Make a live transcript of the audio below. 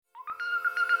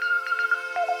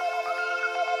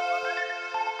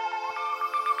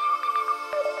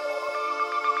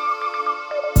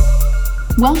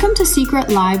Welcome to Secret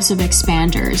Lives of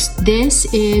Expanders.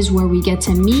 This is where we get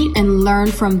to meet and learn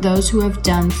from those who have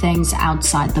done things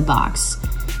outside the box.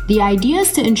 The idea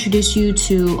is to introduce you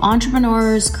to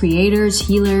entrepreneurs, creators,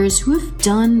 healers who have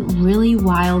done really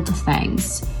wild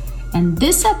things. And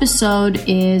this episode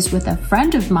is with a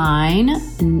friend of mine,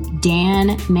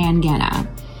 Dan Mangena.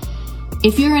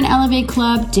 If you're in Elevate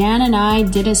Club, Dan and I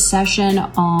did a session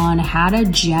on how to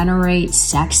generate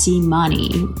sexy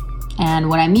money. And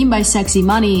what I mean by sexy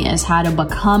money is how to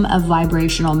become a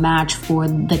vibrational match for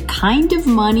the kind of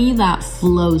money that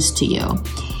flows to you.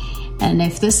 And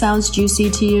if this sounds juicy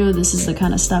to you, this is the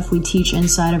kind of stuff we teach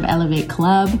inside of Elevate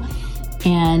Club.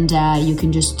 And you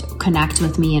can just connect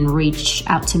with me and reach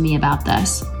out to me about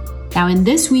this. Now, in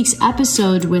this week's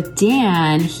episode with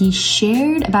Dan, he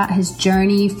shared about his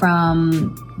journey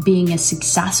from being a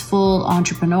successful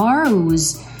entrepreneur who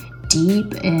was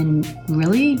deep in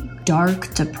really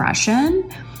dark depression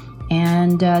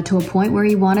and to a point where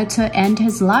he wanted to end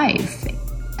his life,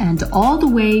 and all the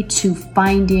way to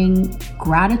finding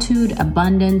gratitude,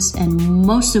 abundance, and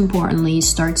most importantly,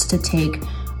 starts to take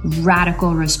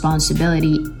radical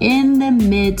responsibility in the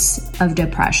midst of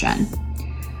depression.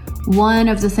 One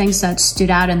of the things that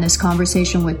stood out in this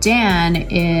conversation with Dan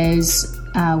is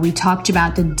we talked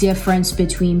about the difference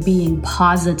between being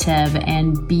positive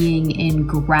and being in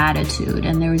gratitude.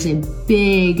 And there is a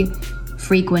big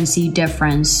frequency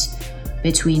difference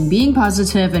between being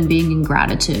positive and being in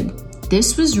gratitude.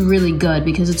 This was really good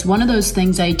because it's one of those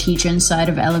things I teach inside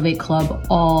of Elevate Club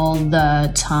all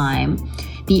the time.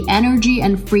 The energy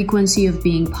and frequency of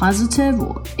being positive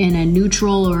in a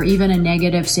neutral or even a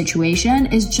negative situation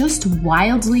is just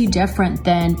wildly different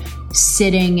than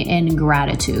sitting in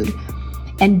gratitude.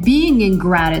 And being in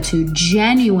gratitude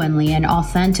genuinely and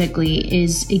authentically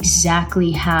is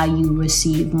exactly how you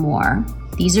receive more.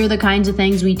 These are the kinds of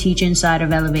things we teach inside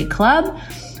of Elevate Club,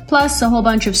 plus a whole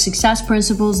bunch of success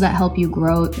principles that help you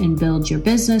grow and build your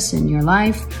business and your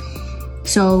life.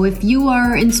 So if you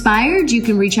are inspired, you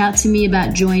can reach out to me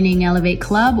about joining Elevate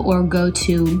Club or go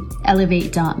to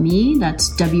elevate.me. That's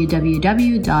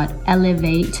www.elevate.me.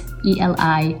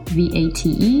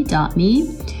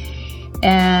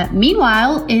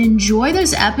 Meanwhile, enjoy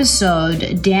this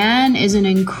episode. Dan is an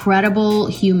incredible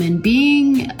human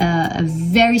being, a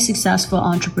very successful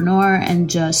entrepreneur, and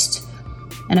just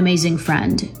an amazing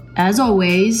friend. As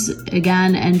always,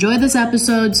 again, enjoy this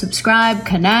episode, subscribe,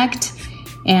 connect,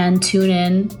 and tune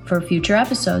in for future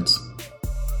episodes.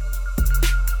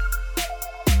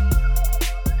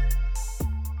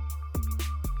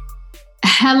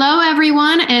 Hello,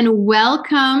 everyone, and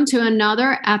welcome to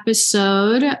another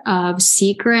episode of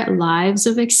Secret Lives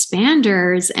of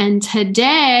Expanders. And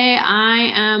today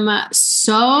I am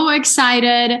so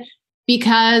excited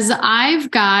because I've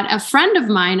got a friend of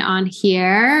mine on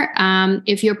here.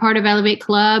 If you're part of Elevate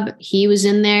Club, he was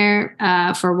in there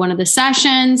for one of the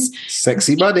sessions.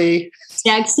 Sexy money.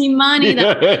 Sexy money.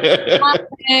 That's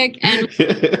fantastic. And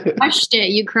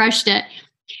you crushed it.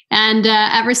 And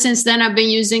ever since then, I've been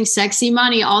using sexy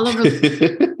money all over.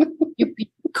 You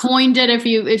coined it if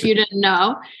you didn't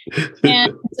know.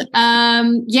 And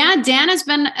Dan has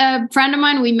been a friend of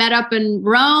mine. We met up in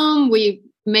Rome. We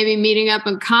maybe meeting up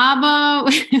in Cabo.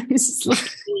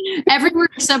 Everywhere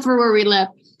except for where we live.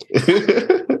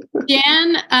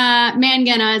 Dan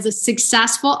Mangena is a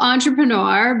successful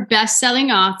entrepreneur, best-selling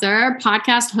author,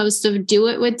 podcast host of Do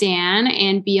It with Dan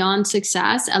and Beyond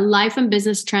Success, a life and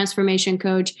business transformation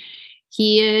coach.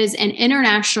 He is an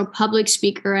international public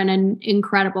speaker and an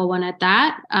incredible one at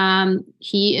that.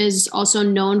 He is also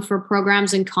known for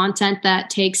programs and content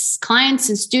that takes clients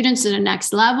and students to the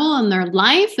next level in their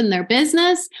life and their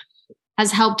business.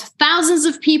 Has helped thousands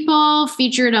of people,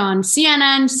 featured on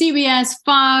CNN, CBS,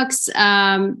 Fox,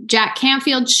 Jack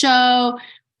Canfield's show,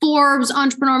 Forbes,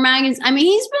 Entrepreneur Magazine. I mean,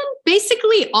 he's been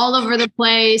basically all over the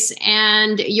place,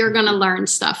 and you're going to learn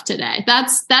stuff today.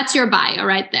 That's your bio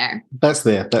right there. That's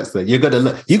there. You're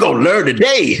gonna learn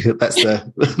today. That's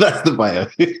the bio.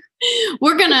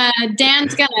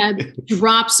 Dan's gonna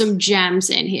drop some gems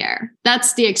in here.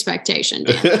 That's the expectation,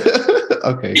 Dan.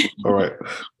 Okay, all right.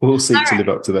 We'll seek to live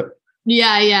up to that.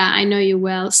 Yeah, I know you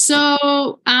will.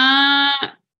 So,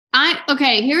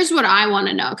 here's what I want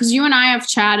to know, because you and I have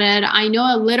chatted. I know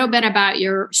a little bit about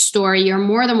your story. You're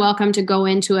more than welcome to go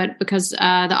into it, because the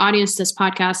audience, this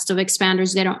podcast of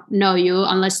Expanders, they don't know you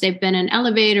unless they've been in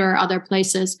Elevate or other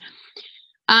places.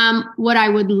 What I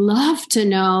would love to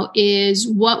know is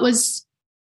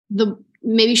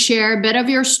maybe share a bit of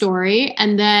your story,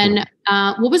 and then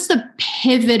what was the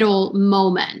pivotal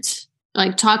moment?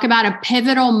 Like, talk about a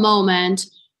pivotal moment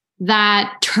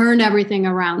that turned everything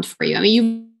around for you. I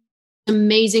mean, you've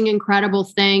amazing, incredible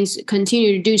things,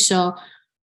 continue to do so.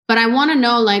 But I want to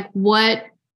know, like, what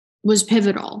was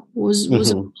pivotal? Was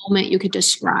a moment you could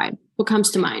describe? What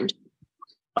comes to mind?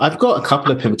 I've got a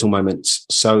couple of pivotal moments.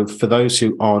 So for those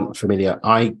who aren't familiar,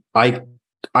 I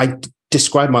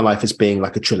describe my life as being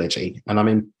like a trilogy, and I'm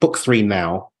in book 3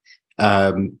 now.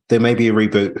 There may be a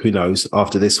reboot, who knows,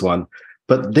 after this one.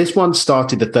 But this one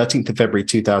started the 13th of February,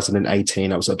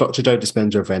 2018. I was at a Dr. Joe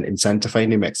Dispenza event in Santa Fe,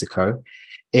 New Mexico.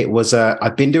 It was,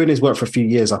 I've been doing his work for a few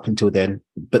years up until then,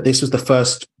 but this was the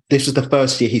first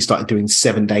year he started doing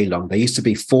 7-day long. There used to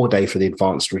be 4-day for the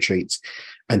advanced retreats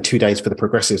and 2 days for the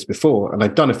progressives before. And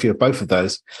I've done a few of both of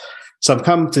those. So I've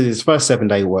come to this first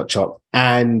 7-day workshop,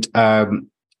 and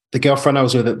the girlfriend I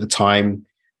was with at the time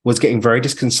was getting very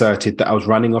disconcerted that I was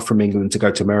running off from England to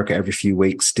go to America every few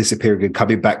weeks, disappearing and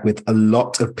coming back with a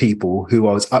lot of people who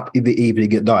I was up in the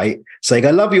evening at night saying,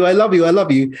 I love you, I love you, I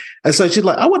love you. And so she's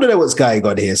like, I want to know what's going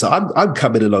on here. So I'm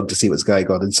coming along to see what's going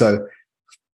on. And so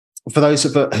for those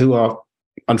of us who are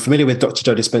unfamiliar with Dr.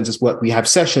 Joe Dispenza's work, we have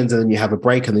sessions, and then you have a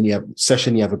break, and then you have a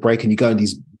session, you have a break, and you go in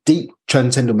these deep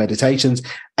transcendental meditations.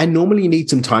 And normally you need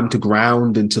some time to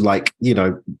ground and to, like, you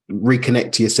know,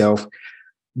 reconnect to yourself.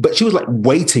 But she was like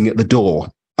waiting at the door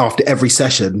after every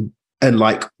session and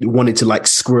like wanted to like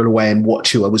squirrel away and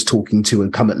watch who I was talking to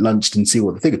and come at lunch and see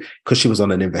what the thing, because she was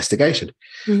on an investigation.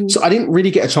 Mm-hmm. So I didn't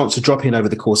really get a chance to drop in over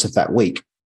the course of that week,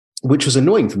 which was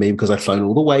annoying for me because I'd flown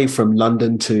all the way from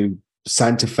London to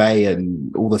Santa Fe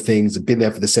and all the things, and been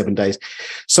there for the 7 days.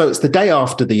 So it's the day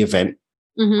after the event.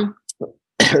 Mm-hmm.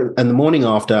 And the morning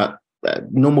after,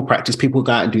 normal practice, people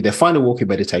go out and do their final walking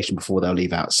meditation before they'll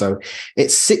leave out. So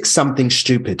it's 6 something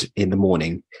stupid in the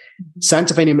morning. Mm-hmm.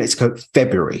 Santa Fe, New Mexico,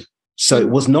 February. So it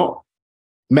was not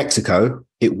Mexico.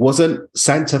 It wasn't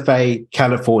Santa Fe,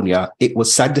 California. It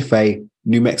was Santa Fe,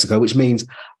 New Mexico, which means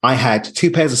I had 2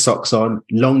 pairs of socks on,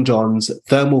 long johns,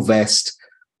 thermal vest,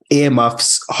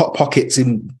 earmuffs, hot pockets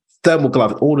in thermal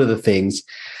gloves, all of the things,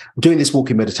 doing this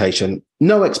walking meditation,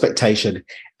 no expectation.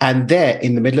 And there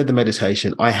in the middle of the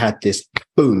meditation, I had this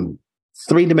boom,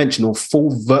 3-dimensional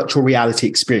full virtual reality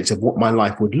experience of what my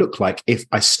life would look like if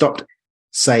I stopped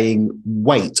saying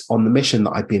wait on the mission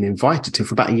that I'd been invited to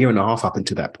for about 1.5 years up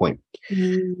until that point.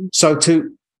 Mm. So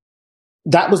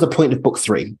that was the point of book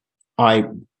 3. I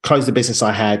closed the business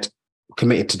I had,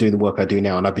 committed to doing the work I do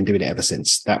now, and I've been doing it ever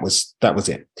since. That was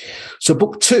it. So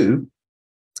book 2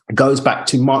 goes back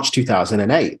to March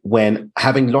 2008, when,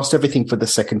 having lost everything for the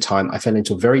second time, I fell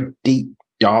into a very deep,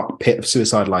 dark pit of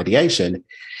suicidal ideation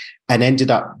and ended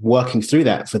up working through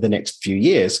that for the next few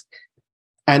years.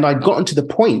 And I'd gotten to the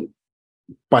point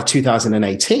by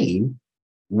 2018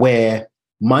 where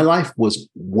my life was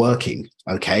working,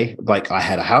 okay? Like, I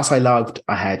had a house I loved,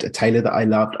 I had a tailor that I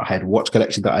loved, I had a watch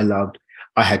collection that I loved,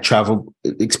 I had travel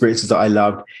experiences that I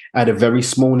loved. I had a very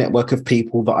small network of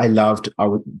people that I loved. I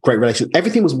was great relationships.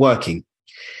 Everything was working.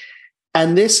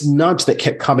 And this nudge that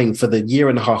kept coming for the 1.5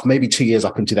 years, maybe 2 years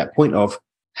up until that point of,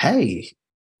 hey,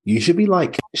 you should be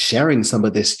like sharing some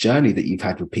of this journey that you've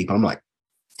had with people. I'm like,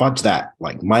 fudge that.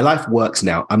 Like, my life works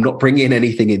now. I'm not bringing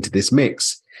anything into this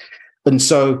mix. And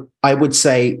so I would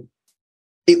say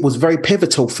it was very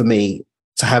pivotal for me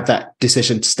to have that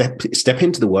decision to step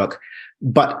into the work.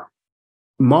 But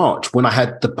March, when I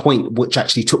had the point which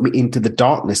actually took me into the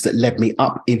darkness that led me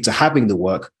up into having the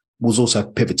work, was also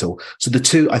pivotal. So the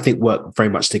two, I think, work very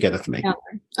much together for me. Yeah.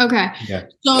 Okay. Yeah.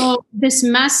 So this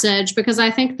message, because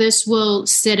I think this will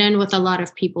sit in with a lot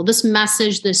of people, this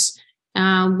message, this,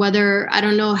 whether, I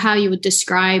don't know how you would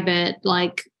describe it,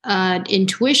 like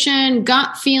intuition,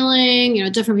 gut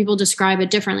feeling, different people describe it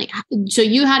differently. So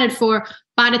you had it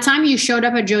by the time you showed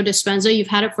up at Joe Dispenza, you've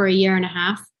had it for 1.5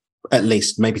 years. At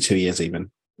least, maybe 2 years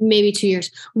even. Maybe 2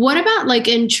 years. What about like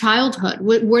in childhood?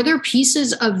 Were there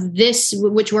pieces of this,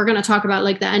 which we're going to talk about,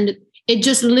 like the end? It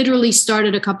just literally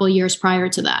started a couple of years prior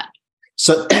to that.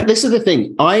 So this is the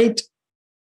thing.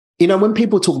 When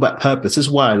people talk about purpose, this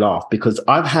is why I laugh, because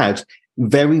I've had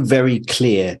very, very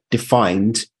clear,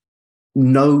 defined,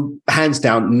 no, hands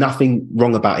down, nothing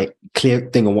wrong about it, clear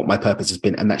thing on what my purpose has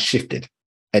been. And that's shifted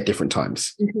at different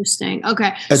times. Interesting.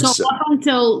 Okay. So up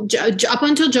until Joe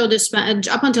Dispenza,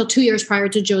 up until 2 years prior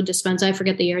to Joe Dispenza, I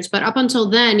forget the years, but up until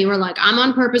then you were like, I'm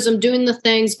on purpose. I'm doing the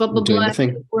things, blah, blah, blah,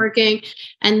 working.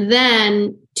 And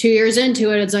then 2 years into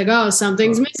it, it's like, oh,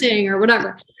 something's missing or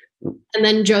whatever. And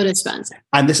then Joe Dispenza.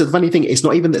 And this is the funny thing. It's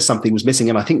not even that something was missing.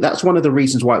 And I think that's one of the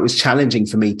reasons why it was challenging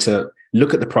for me to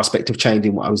look at the prospect of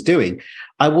changing what I was doing.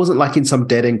 I wasn't like in some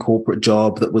dead end corporate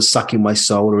job that was sucking my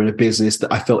soul, or in a business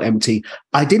that I felt empty.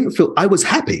 I was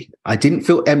happy. I didn't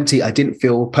feel empty. I didn't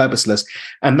feel purposeless.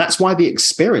 And that's why the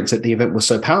experience at the event was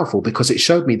so powerful, because it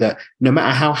showed me that no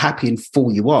matter how happy and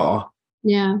full you are,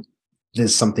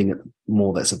 there's something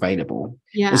more that's available.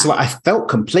 Yeah. It's like I felt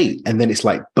complete. And then it's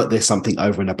like, but there's something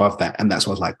over and above that. And that's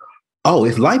what I was like, oh,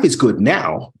 if life is good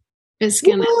now, it's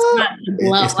gonna blow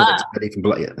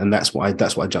up. And that's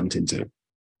what I jumped into.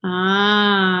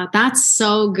 Ah, that's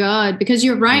so good, because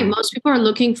you're right. Most people are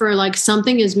looking for like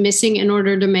something is missing in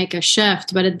order to make a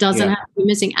shift, but it doesn't have to be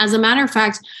missing. As a matter of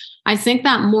fact, I think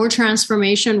that more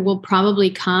transformation will probably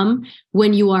come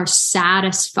when you are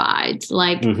satisfied.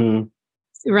 Like,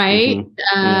 right?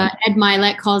 Ed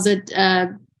Milet calls it,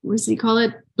 what does he call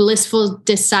it? Blissful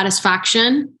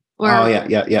dissatisfaction. Or,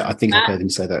 I think I've heard him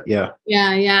say that.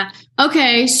 Yeah.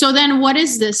 Okay. So then what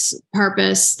is this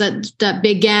purpose that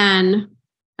began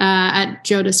at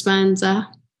Joe Dispenza?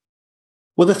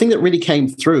 Well, the thing that really came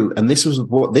through, and this is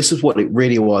what it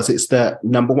really was. It's that,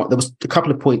 number one, there was a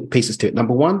couple of pieces to it.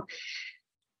 Number one,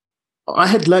 I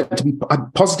had learned to be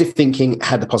positive thinking,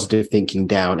 had the positive thinking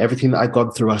down. Everything that I'd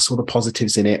gone through, I saw the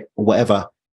positives in it or whatever.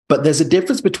 But there's a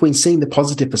difference between seeing the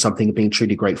positive for something and being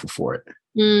truly grateful for it.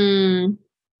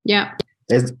 Yeah.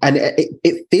 And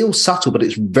it feels subtle, but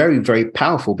it's very, very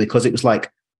powerful, because it was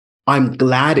like, I'm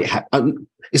glad it happened.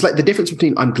 It's like the difference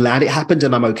between I'm glad it happened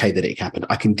and I'm okay that it happened.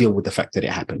 I can deal with the fact that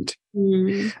it happened.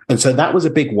 And so that was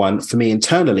a big one for me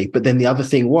internally. But then the other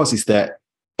thing is that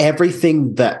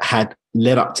everything that had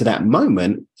led up to that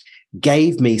moment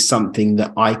gave me something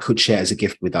that I could share as a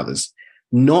gift with others.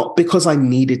 Not because I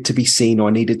needed to be seen or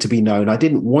I needed to be known. I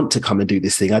didn't want to come and do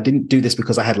this thing. I didn't do this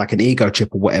because I had like an ego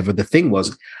trip or whatever the thing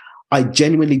was. I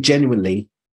genuinely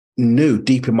knew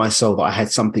deep in my soul that I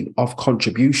had something of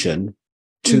contribution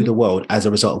to the world as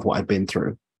a result of what I'd been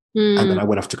through. And then I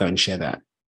went off to go and share that.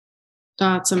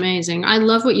 That's amazing. I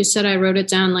love what you said. I wrote it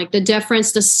down, like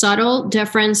the subtle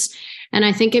difference. And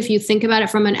I think if you think about it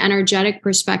from an energetic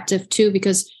perspective too,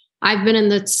 because I've been in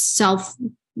the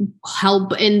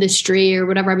self-help industry or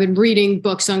whatever. I've been reading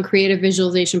books on creative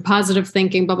visualization, positive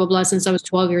thinking, blah, blah, blah, since I was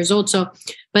 12 years old. So,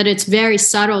 but it's very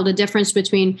subtle, the difference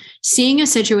between seeing a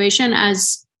situation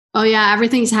as, oh yeah,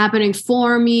 everything's happening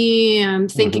for me, I'm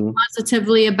thinking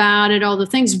positively about it, all the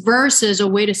things, versus, oh,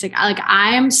 wait a second, like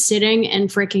I am sitting in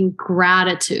freaking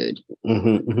gratitude.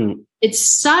 It's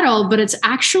subtle, but it's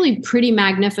actually pretty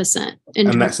magnificent.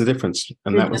 And that's the difference.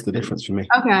 And that was the difference for me.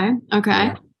 Okay.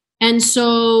 Yeah. And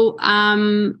so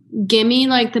give me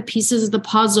like the pieces of the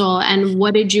puzzle, and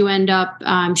what did you end up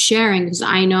sharing? Because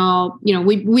I know,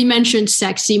 we mentioned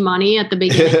sexy money at the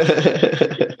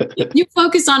beginning. You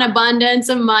focus on abundance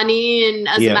of money. And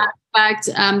as a matter of fact,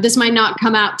 this might not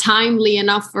come out timely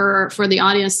enough for the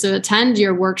audience to attend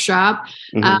your workshop.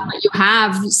 You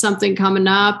have something coming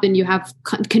up, and you have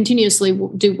continuously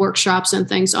do workshops and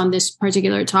things on this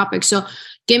particular topic. So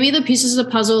give me the pieces of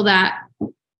the puzzle that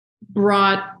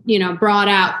brought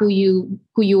out who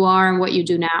you are and what you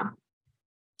do now.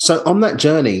 So on that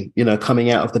journey,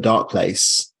 coming out of the dark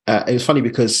place, it was funny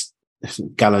because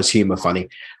gallows humor funny.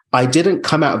 I didn't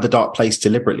come out of the dark place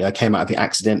deliberately. I came out of it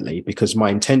accidentally, because my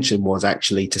intention was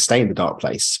actually to stay in the dark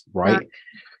place. Right. Yeah.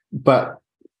 But,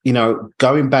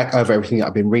 going back over everything that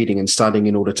I've been reading and studying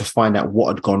in order to find out what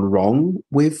had gone wrong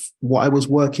with what I was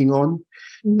working on,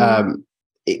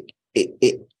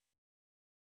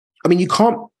 you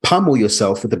can't pummel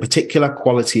yourself with a particular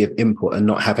quality of input and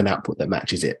not have an output that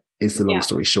matches it, is the long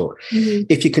story short.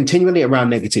 If you're continually around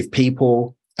negative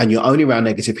people, and you're only around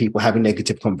negative people having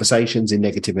negative conversations in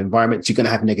negative environments, you're going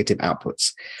to have negative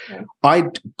outputs. Yeah.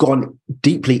 I'd gone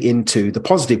deeply into the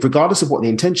positive, regardless of what the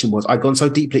intention was. I'd gone so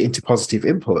deeply into positive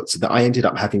inputs that I ended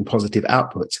up having positive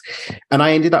outputs. And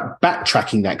I ended up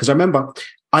backtracking that, because I remember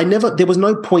there was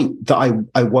no point that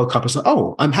I woke up and said,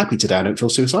 oh, I'm happy today, I don't feel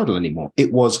suicidal anymore.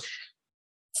 It was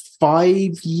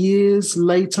 5 years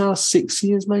later, 6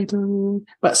 years later,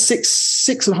 about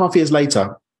six and a half years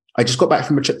later, I just got back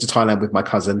from a trip to Thailand with my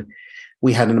cousin.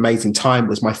 We had an amazing time. It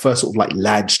was my first sort of like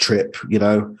lads trip,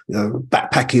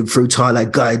 backpacking through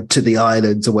Thailand, guide to the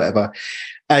islands or whatever.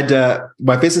 And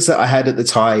my business that I had at the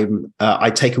time,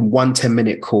 I'd taken one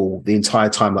 10-minute call the entire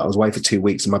time that I was away for 2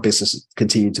 weeks, and my business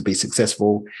continued to be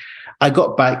successful. I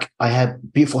got back. I had a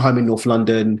beautiful home in North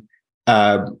London.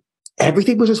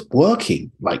 Everything was just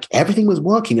working. Like everything was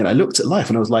working. And I looked at life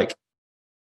and I was like,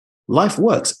 life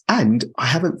works. And I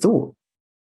haven't thought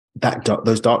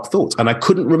those dark thoughts. And I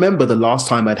couldn't remember the last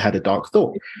time I'd had a dark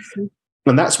thought.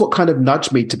 And that's what kind of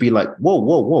nudged me to be like,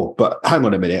 whoa. But hang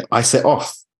on a minute. I set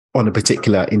off on a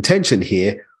particular intention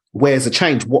here. Where's the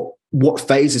change? What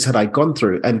phases had I gone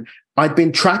through? And I'd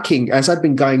been tracking as I'd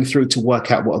been going through to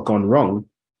work out what had gone wrong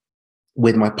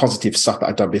with my positive stuff that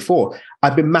I'd done before.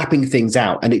 I'd been mapping things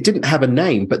out, and it didn't have a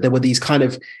name, but there were these kind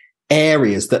of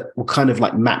areas that were kind of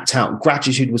like mapped out.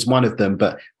 Gratitude was one of them,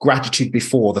 but gratitude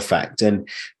before the fact, and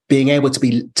being able to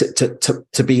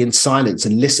be in silence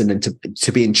and listen, and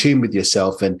to be in tune with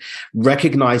yourself, and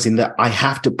recognizing that I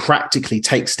have to practically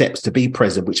take steps to be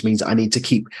present, which means I need to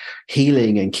keep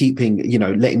healing and keeping,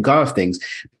 letting go of things.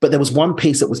 But there was one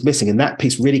piece that was missing, and that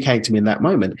piece really came to me in that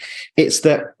moment. It's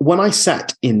that when I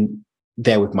sat in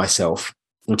there with myself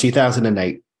in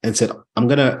 2008 and said, I'm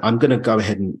gonna go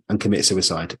ahead and commit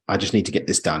suicide. I just need to get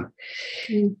this done.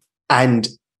 And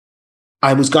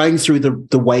I was going through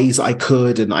the ways I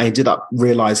could, and I ended up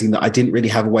realizing that I didn't really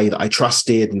have a way that I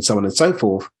trusted, and so on and so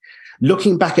forth.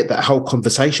 Looking back at that whole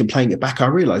conversation, playing it back, I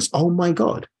realized, oh my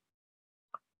God,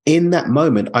 in that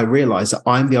moment, I realized that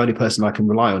I'm the only person I can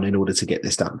rely on in order to get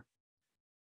this done.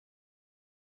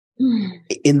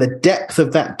 In the depth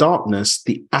of that darkness,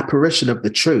 the apparition of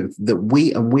the truth that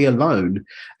we and we alone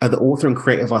are the author and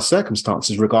creator of our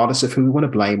circumstances, regardless of who we want to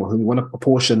blame or who we want to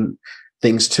apportion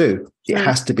things to. It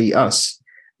has to be us.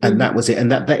 And that was it.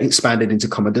 And that expanded into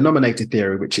common denominator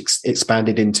theory, which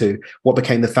expanded into what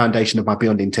became the foundation of my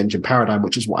beyond intention paradigm,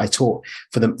 which is what I taught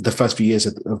for the first few years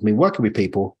of me working with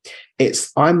people.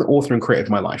 I'm the author and creator of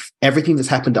my life. Everything that's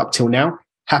happened up till now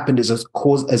happened as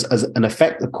an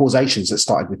effect of causations that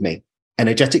started with me,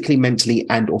 energetically, mentally,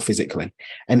 and or physically.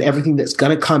 And everything that's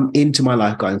going to come into my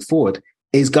life going forward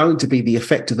is going to be the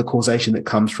effect of the causation that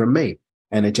comes from me,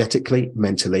 energetically,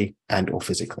 mentally, and or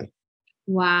physically.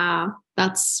 Wow,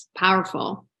 that's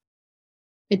powerful.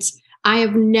 I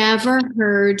have never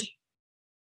heard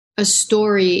a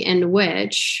story in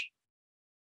which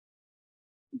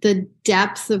the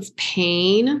depth of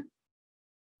pain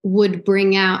would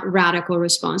bring out radical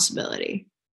responsibility.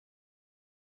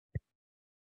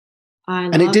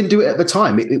 And it didn't do it at the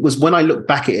time. It was when I look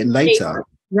back at it later.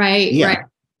 Right. Yeah. Right.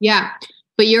 Yeah.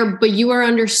 But you are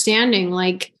understanding,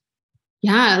 like,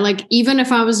 yeah, like even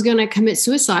if I was going to commit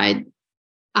suicide,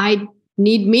 I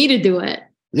need me to do it.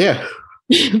 Yeah.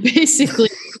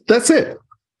 Basically. That's it.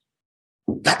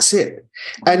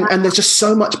 And there's just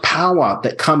so much power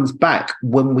that comes back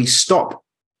when we stop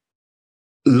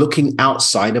looking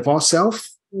outside of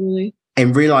ourselves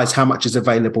and realize how much is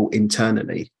available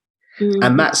internally.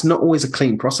 And that's not always a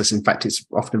clean process. In fact, it's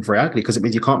often very ugly because it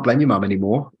means you can't blame your mum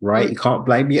anymore, right? You can't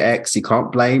blame your ex. You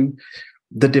can't blame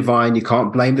the divine. You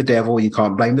can't blame the devil. You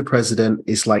can't blame the president.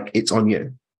 It's like, it's on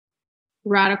you.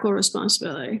 Radical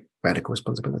responsibility.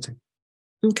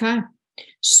 Okay.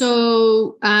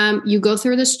 So you go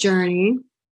through this journey.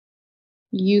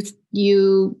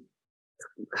 You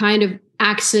kind of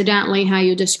accidentally, how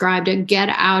you described it, get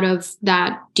out of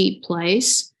that deep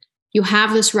place. You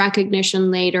have this recognition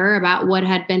later about what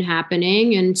had been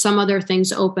happening, and some other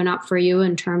things open up for you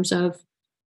in terms of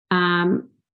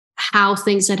how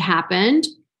things had happened.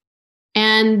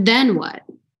 And then what?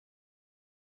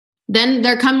 Then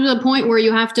there comes a point where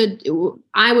you have to,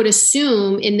 I would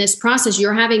assume in this process,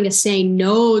 you're having to say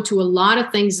no to a lot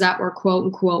of things that were quote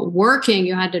unquote working.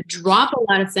 You had to drop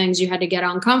a lot of things. You had to get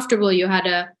uncomfortable. You had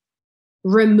to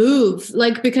remove,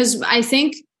 because I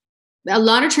think a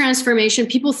lot of transformation,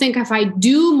 people think if I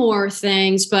do more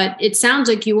things, but it sounds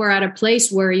like you were at a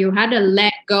place where you had to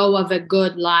let go of a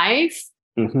good life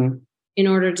in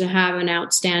order to have an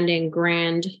outstanding,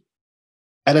 grand.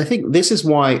 And I think this is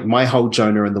why my whole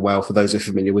Jonah and the whale, for those who are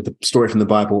familiar with the story from the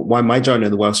Bible, why my Jonah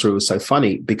and the whale story was so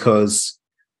funny, because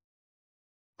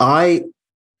like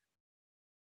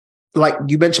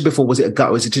you mentioned before, was it a gut?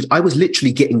 I was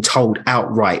literally getting told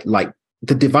outright, like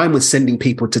the divine was sending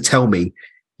people to tell me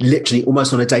literally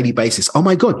almost on a daily basis, oh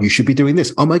my God, you should be doing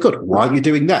this. Oh my God, why are you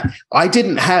doing that? I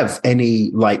didn't have any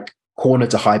like corner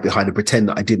to hide behind and pretend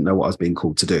that I didn't know what I was being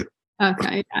called to do.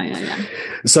 Okay. Yeah.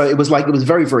 So it was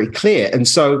very, very clear. And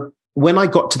so when I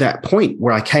got to that point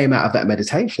where I came out of that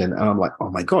meditation and I'm like, oh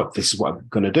my God, this is what I'm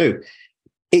going to do.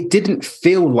 It didn't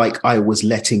feel like I was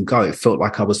letting go. It felt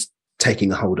like I was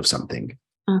taking a hold of something.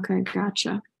 Okay.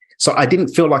 Gotcha. So I didn't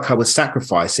feel like I was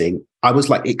sacrificing. I was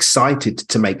like excited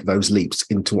to make those leaps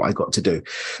into what I got to do.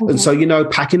 Okay. And so,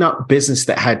 packing up business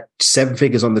that had 7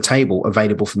 figures on the table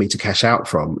available for me to cash out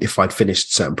from if I'd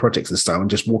finished certain projects and stuff, and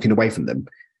just walking away from them.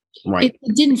 Right.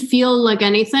 It didn't feel like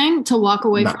anything to walk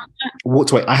away from it.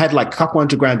 Walked away. I had like a couple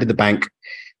 $100,000 in the bank.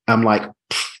 I'm like,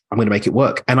 I'm going to make it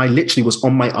work. And I literally was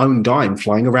on my own dime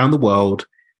flying around the world,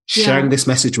 sharing this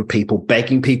message with people,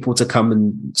 begging people to come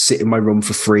and sit in my room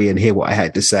for free and hear what I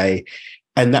had to say.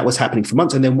 And that was happening for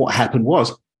months. And then what happened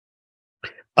was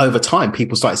over time,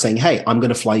 people started saying, hey, I'm going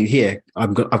to fly you here.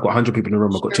 I've got 100 people in the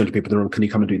room. I've got 200 people in the room. Can you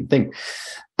come and do the thing?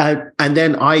 And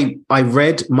then I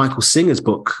read Michael Singer's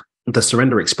book, The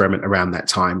Surrender Experiment, around that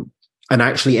time. And I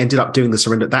actually ended up doing the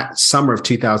surrender that summer of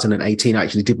 2018. I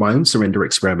actually did my own surrender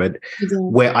experiment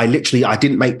where I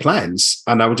didn't make plans.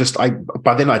 And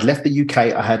by then I'd left the UK.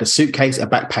 I had a suitcase, a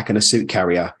backpack and a suit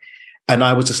carrier. And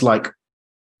I was just like,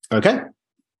 okay,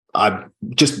 I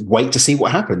just wait to see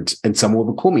what happened. And someone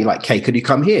would call me like, Kay, could you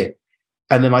come here?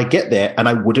 And then I get there and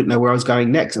I wouldn't know where I was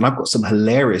going next. And I've got some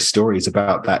hilarious stories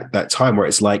about that time where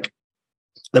it's like,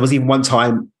 there was even one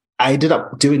time I ended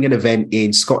up doing an event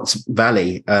in Scotts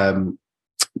Valley,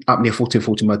 up near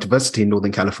 1440 University in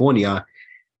Northern California.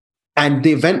 And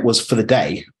the event was for the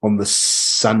day on the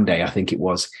Sunday, I think it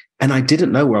was. And I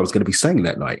didn't know where I was going to be staying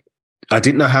that night. I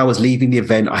didn't know how I was leaving the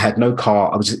event. I had no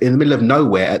car. I was just in the middle of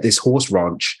nowhere at this horse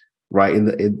ranch, right?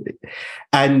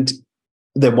 And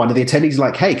then one of the attendees is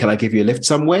like, hey, can I give you a lift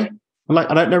somewhere? I'm like,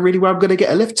 I don't know really where I'm going to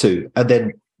get a lift to. And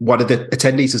then one of the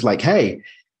attendees is like, hey,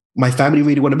 my family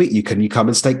really want to meet you. Can you come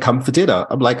and come for dinner?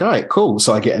 I'm like, all right, cool.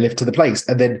 So I get a lift to the place.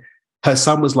 And then her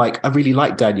son was like, I really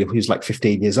like Daniel, who's like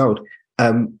 15 years old.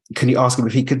 Can you ask him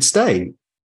if he could stay? And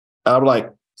I'm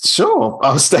like, sure,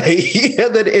 I'll stay.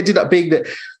 And then it ended up being that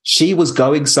she was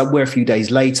going somewhere a few days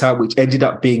later, which ended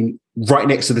up being right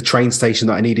next to the train station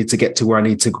that I needed to get to where I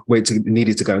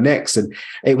needed to go next. And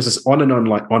it was just on and on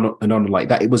like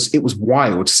that. It was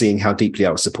wild seeing how deeply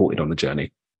I was supported on the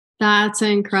journey. That's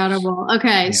incredible.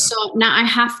 Okay. Yeah. So now I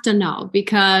have to know,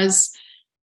 because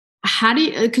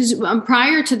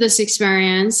prior to this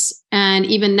experience, and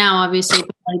even now, obviously,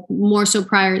 like more so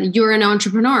prior, you're an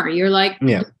entrepreneur. You're like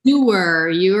a doer,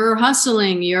 you're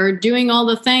hustling, you're doing all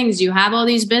the things, you have all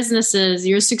these businesses,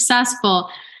 you're successful.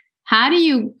 How do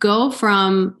you go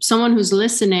from someone who's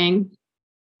listening,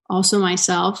 also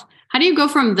myself, how do you go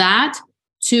from that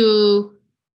to,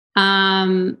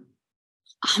 I'm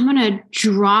going to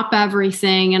drop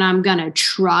everything and I'm going to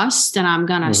trust and I'm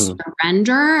going to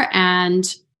surrender?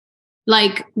 And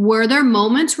like, were there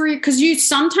moments where, because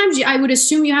I would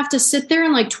assume you have to sit there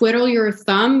and like twiddle your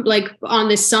thumb, like on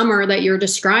this summer that you're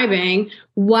describing,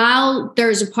 while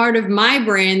there's a part of my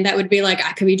brain that would be like,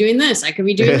 I could be doing this. I could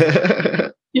be doing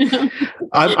this. You know?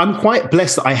 I'm quite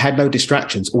blessed that I had no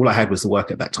distractions. All I had was the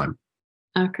work at that time.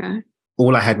 Okay.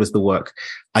 All I had was the work.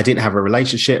 I didn't have a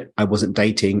relationship. I wasn't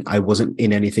dating. I wasn't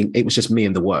in anything. It was just me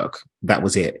and the work. That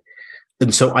was it.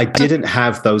 And so I didn't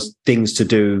have those things to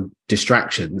do,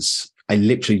 distractions. I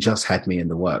literally just had me in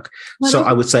the work. So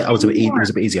I would say it was a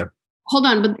bit easier. Hold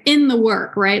on, but in the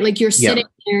work, right? Like you're sitting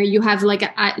there, you have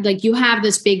you have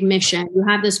this big mission, you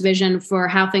have this vision for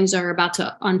how things are about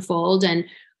to unfold. And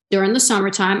during the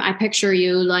summertime, I picture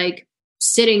you like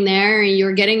sitting there and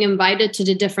you're getting invited to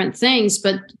the different things.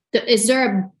 But is there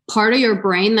a part of your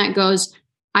brain that goes,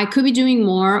 I could be doing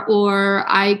more, or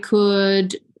I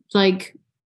could like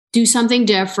do something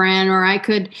different, or I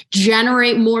could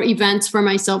generate more events for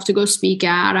myself to go speak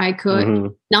at? I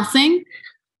could nothing.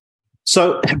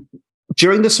 So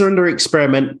during the surrender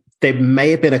experiment, there may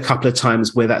have been a couple of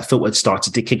times where that thought had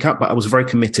started to kick up, but I was very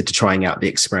committed to trying out the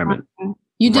experiment. Okay.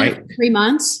 You did it for 3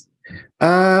 months?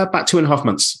 About 2.5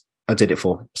 months. I did it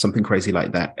for something crazy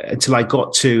like that, until I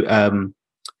got to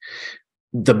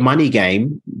the money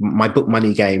game, my book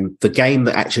Money Game, the game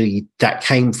that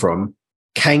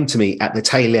came to me at the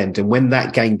tail end. And when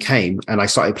that game came and I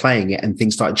started playing it and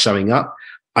things started showing up,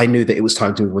 I knew that it was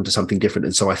time to move on to something different.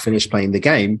 And so I finished playing the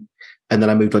game and then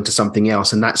I moved on to something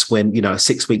else. And that's when,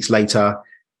 6 weeks later,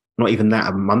 not even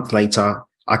that, a month later,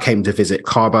 I came to visit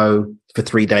Cabo for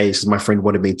 3 days because my friend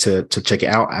wanted me to check it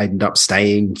out. I ended up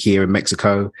staying here in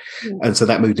Mexico. Yeah. And so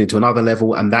that moved into another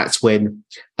level. And that's when,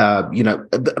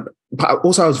 but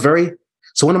also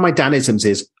so one of my Danisms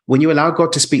is, when you allow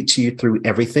God to speak to you through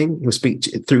everything, he'll speak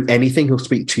through anything. He'll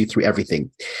speak to you through everything.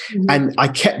 Mm-hmm. And I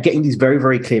kept getting these very,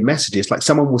 very clear messages. Like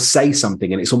someone will say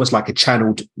something and it's almost like a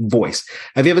channeled voice.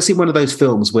 Have you ever seen one of those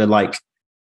films where like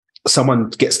someone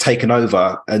gets taken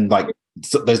over and like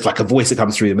there's like a voice that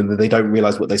comes through them and they don't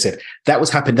realize what they said? That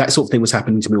sort of thing was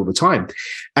happening to me all the time.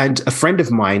 And a friend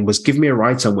of mine was giving me a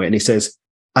ride somewhere and he says,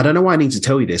 I don't know why I need to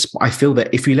tell you this, but I feel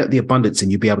that if you let the abundance in,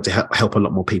 you'll be able to help a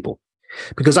lot more people.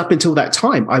 Because up until that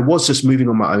time, I was just moving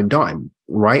on my own dime,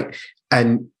 right?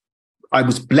 And I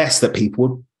was blessed that people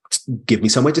would give me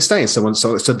somewhere to stay and so on.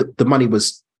 So the money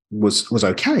was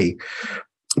okay.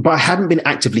 But I hadn't been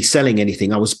actively selling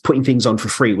anything. I was putting things on for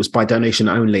free. It was by donation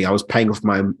only. I was paying off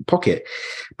my own pocket.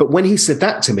 But when he said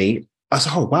that to me, I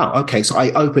said, oh, wow, okay. So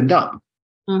I opened up.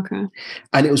 Okay.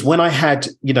 And it was when I had,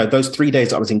 those 3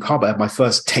 days I was in Cabo, my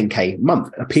first 10K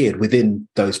month appeared within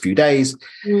those few days.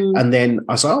 And then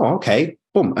I said, oh, okay.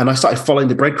 boom. And I started following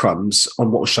the breadcrumbs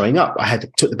on what was showing up.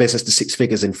 Took the business to 6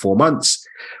 figures in 4 months.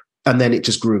 And then it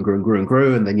just grew and grew and grew and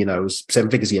grew. And then, it was 7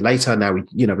 figures a year later. Now we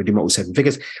do more than 7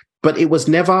 figures, but it was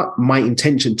never my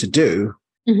intention to do.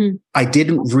 Mm-hmm. I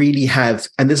didn't really have,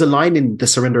 and there's a line in the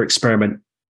Surrender Experiment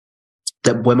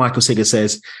where Michael Singer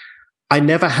says, I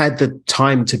never had the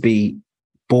time to be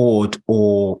bored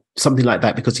or something like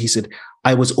that, because he said,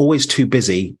 I was always too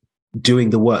busy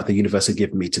doing the work the universe had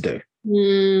given me to do.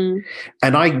 Mm.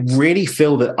 And I really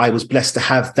feel that I was blessed to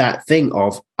have that thing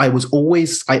of, I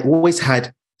always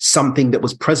had something that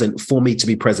was present for me to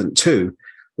be present to.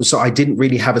 So I didn't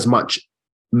really have as much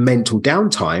mental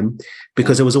downtime,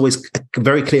 because there was always a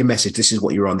very clear message. This is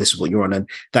what you're on. This is what you're on. And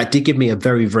that did give me a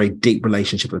very, very deep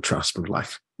relationship of trust with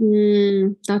life.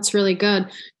 That's really good.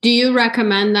 Do you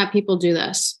recommend that people do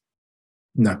this?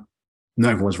 No,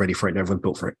 not everyone's ready for it. No everyone's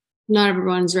built for it. Not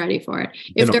everyone's ready for it.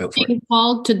 If they're being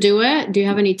called to do it, do you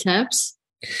have any tips?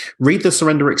 Read the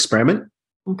Surrender Experiment.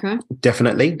 Okay.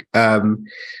 Definitely.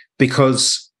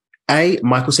 Because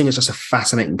Michael Singer is just a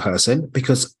fascinating person,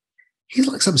 because he's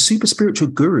like some super spiritual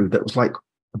guru that was like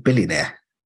a billionaire,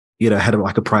 had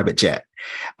like a private jet.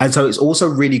 And so it's also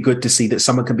really good to see that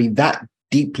someone can be that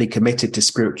deeply committed to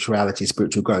spirituality,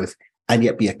 spiritual growth, and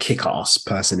yet be a kick-ass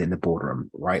person in the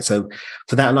boardroom, right? So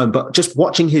for that alone, but just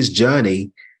watching his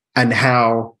journey and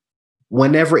how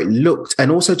whenever it looked,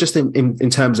 and also just in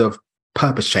terms of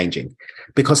purpose changing,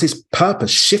 because his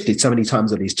purpose shifted so many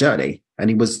times on his journey, and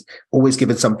he was always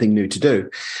given something new to do.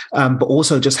 But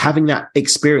also just having that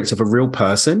experience of a real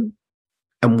person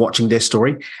and watching their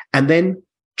story, and then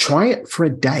try it for a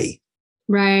day.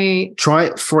 Right. Try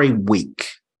it for a week.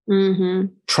 Mm-hmm.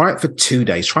 Try it for 2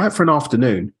 days. Try it for an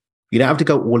afternoon. You don't have to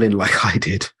go all in like I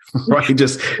did, right?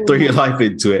 Just throw your life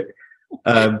into it.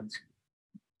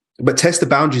 But test the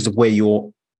boundaries of where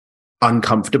you're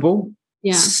uncomfortable.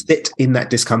 Yeah. Sit in that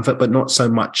discomfort, but not so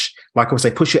much. Like I would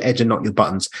say, push your edge and not your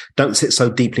buttons. Don't sit so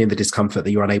deeply in the discomfort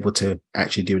that you're unable to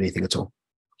actually do anything at all.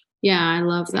 Yeah, I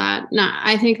love that. No,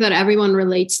 I think that everyone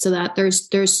relates to that.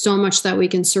 There's so much that we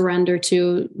can surrender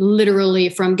to, literally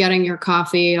from getting your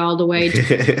coffee all the way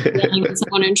to dealing with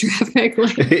someone in traffic.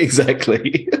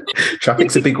 Exactly.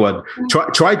 Traffic's a big one.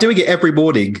 Try doing it every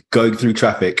morning, going through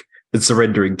traffic and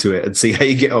surrendering to it, and see how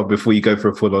you get on before you go for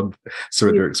a full-on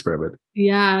surrender experiment.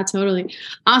 Yeah, totally.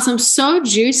 Awesome. So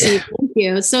juicy. Thank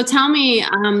you. So tell me,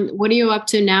 what are you up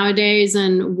to nowadays,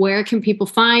 and where can people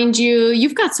find you?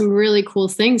 You've got some really cool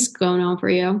things going on for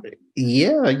you.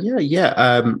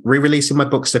 Yeah. Re-releasing my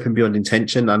book, Stepping Beyond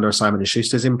Intention, under Simon &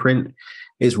 Schuster's imprint,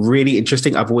 is really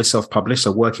interesting. I've always self-published,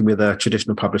 so working with a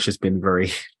traditional publisher has been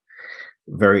very,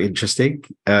 very interesting.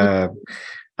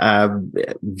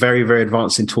 Very, very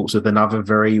advanced in talks with another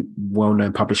very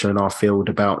well-known publisher in our field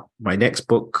about my next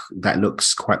book. That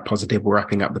looks quite positive. We're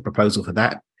wrapping up the proposal for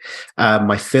that.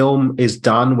 My film is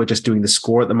done. We're just doing the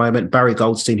score at the moment. Barry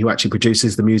Goldstein, who actually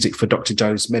produces the music for Dr.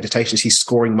 Joe's meditations, he's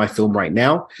scoring my film right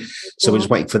now. So we're just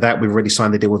waiting for that. We've already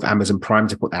signed the deal with Amazon Prime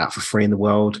to put that out for free in the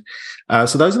world.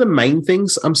 So those are the main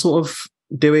things I'm sort of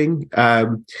doing.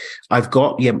 I've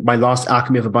got my last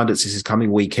Alchemy of Abundance is this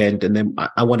coming weekend, and then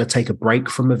I want to take a break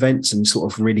from events and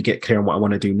sort of really get clear on what I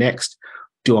want to do next.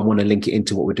 Do I want to link it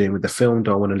into what we're doing with the film?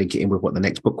 Do I want to link it in with what the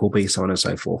next book will be? So on and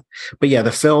so forth. But yeah,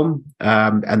 the film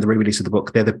and the re-release of the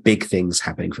book, they're the big things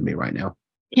happening for me right now.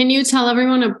 Can you tell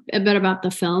everyone a bit about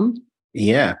the film?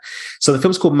 Yeah. So the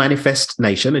film's called Manifest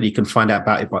Nation, and you can find out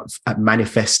about it at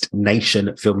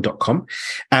manifestnationfilm.com.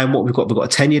 And what we've got a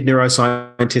tenured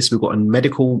neuroscientist, we've got a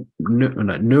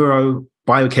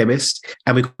neurobiochemist,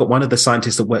 and we've got one of the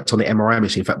scientists that worked on the MRI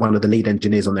machine, in fact, one of the lead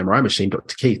engineers on the MRI machine,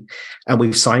 Dr. Keith. And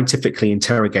we've scientifically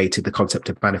interrogated the concept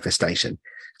of manifestation.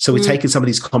 So we've taken some of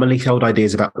these commonly held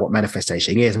ideas about what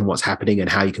manifestation is and what's happening and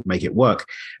how you can make it work.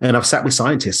 And I've sat with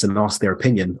scientists and asked their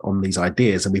opinion on these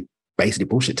ideas, and we basically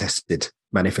bullshit tested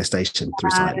manifestation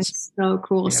through science. That's so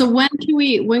cool. Yeah. So when can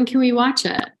we watch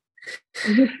it?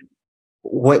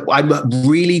 I'm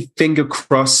really finger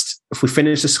crossed. If we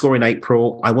finish the score in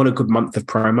April, I want a good month of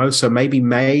promo. So maybe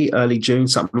May, early June,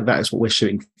 something like that is what we're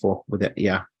shooting for with it.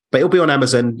 Yeah. But it'll be on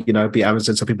Amazon, be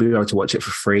Amazon. So people will be able to watch it for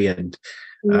free and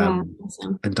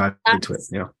awesome. And dive into it.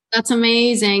 Yeah. That's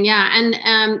amazing. Yeah.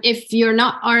 And if you're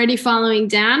not already following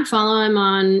Dan, follow him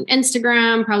on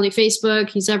Instagram, probably Facebook.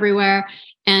 He's everywhere.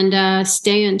 And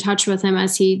stay in touch with him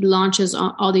as he launches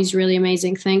all these really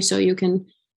amazing things, so you can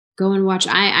go and watch.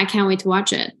 I can't wait to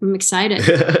watch it. I'm excited.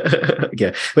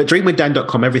 Yeah. But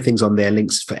dreamwithdan.com, everything's on there,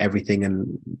 links for everything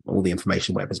and all the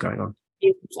information, whatever's going on.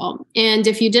 Beautiful. And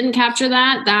if you didn't capture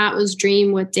that was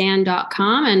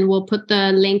dreamwithdan.com, and we'll put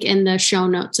the link in the show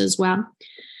notes as well.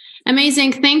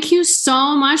 Amazing. Thank you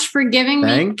so much for giving me.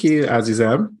 Thank you,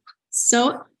 Azizam.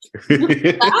 So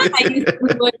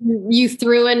you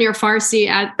threw in your Farsi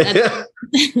at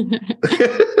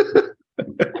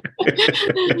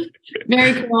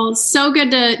Very cool. So good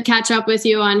to catch up with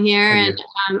you on here. And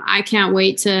I can't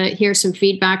wait to hear some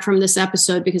feedback from this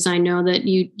episode, because I know that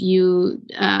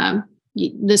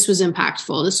this was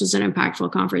impactful. This was an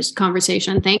impactful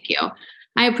conversation. Thank you.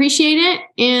 I appreciate it.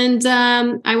 And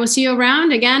I will see you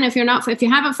around again. If you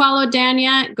haven't followed Dan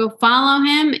yet, go follow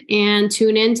him and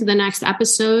tune in to the next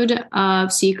episode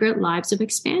of Secret Lives of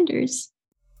Expanders.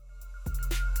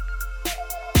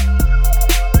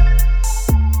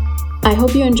 I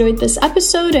hope you enjoyed this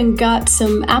episode and got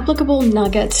some applicable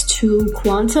nuggets to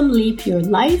quantum leap your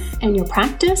life and your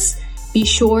practice. Be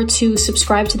sure to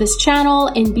subscribe to this channel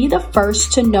and be the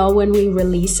first to know when we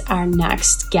release our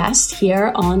next guest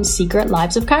here on Secret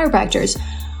Lives of Chiropractors.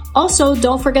 Also,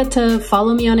 don't forget to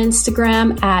follow me on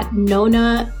Instagram at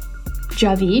Nona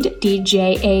Javid,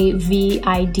 DJAVID,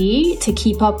 to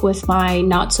keep up with my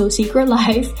not so secret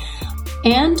life.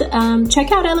 And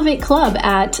check out Elevate Club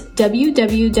at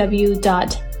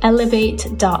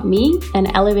www.elevate.me,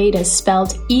 and Elevate is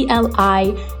spelled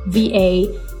ELIVATE.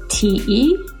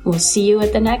 We'll see you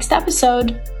at the next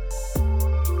episode.